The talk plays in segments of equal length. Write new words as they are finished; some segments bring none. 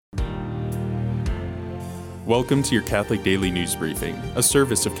Welcome to your Catholic Daily News Briefing, a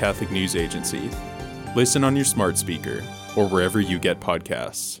service of Catholic News Agency. Listen on your smart speaker or wherever you get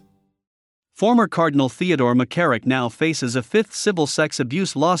podcasts. Former Cardinal Theodore McCarrick now faces a fifth civil sex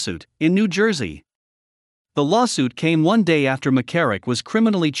abuse lawsuit in New Jersey. The lawsuit came one day after McCarrick was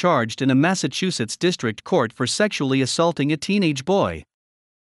criminally charged in a Massachusetts district court for sexually assaulting a teenage boy.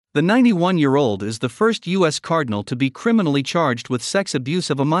 The 91-year-old is the first U.S. cardinal to be criminally charged with sex abuse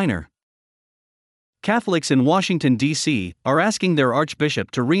of a minor. Catholics in Washington, D.C., are asking their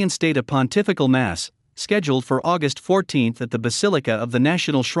archbishop to reinstate a pontifical mass, scheduled for August 14 at the Basilica of the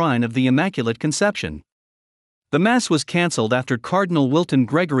National Shrine of the Immaculate Conception. The mass was cancelled after Cardinal Wilton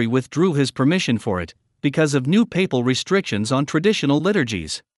Gregory withdrew his permission for it, because of new papal restrictions on traditional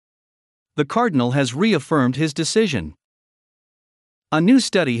liturgies. The cardinal has reaffirmed his decision. A new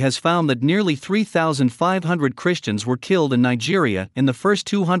study has found that nearly 3,500 Christians were killed in Nigeria in the first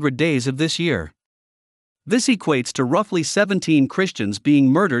 200 days of this year. This equates to roughly 17 Christians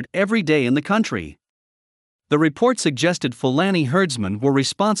being murdered every day in the country. The report suggested Fulani herdsmen were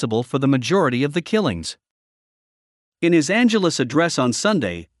responsible for the majority of the killings. In his Angelus address on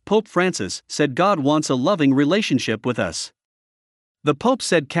Sunday, Pope Francis said God wants a loving relationship with us. The Pope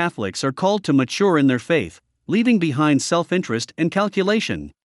said Catholics are called to mature in their faith, leaving behind self-interest and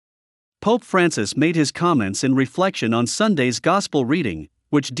calculation. Pope Francis made his comments in reflection on Sunday's Gospel reading,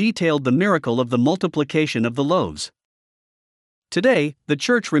 which detailed the miracle of the multiplication of the loaves. Today, the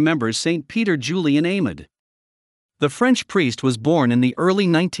Church remembers Saint Peter Julian Amid. The French priest was born in the early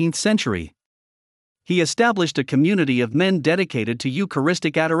 19th century. He established a community of men dedicated to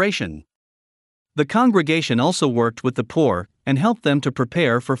Eucharistic adoration. The congregation also worked with the poor and helped them to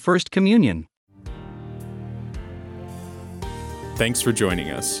prepare for First Communion. Thanks for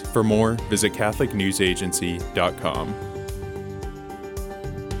joining us. For more, visit CatholicNewsAgency.com.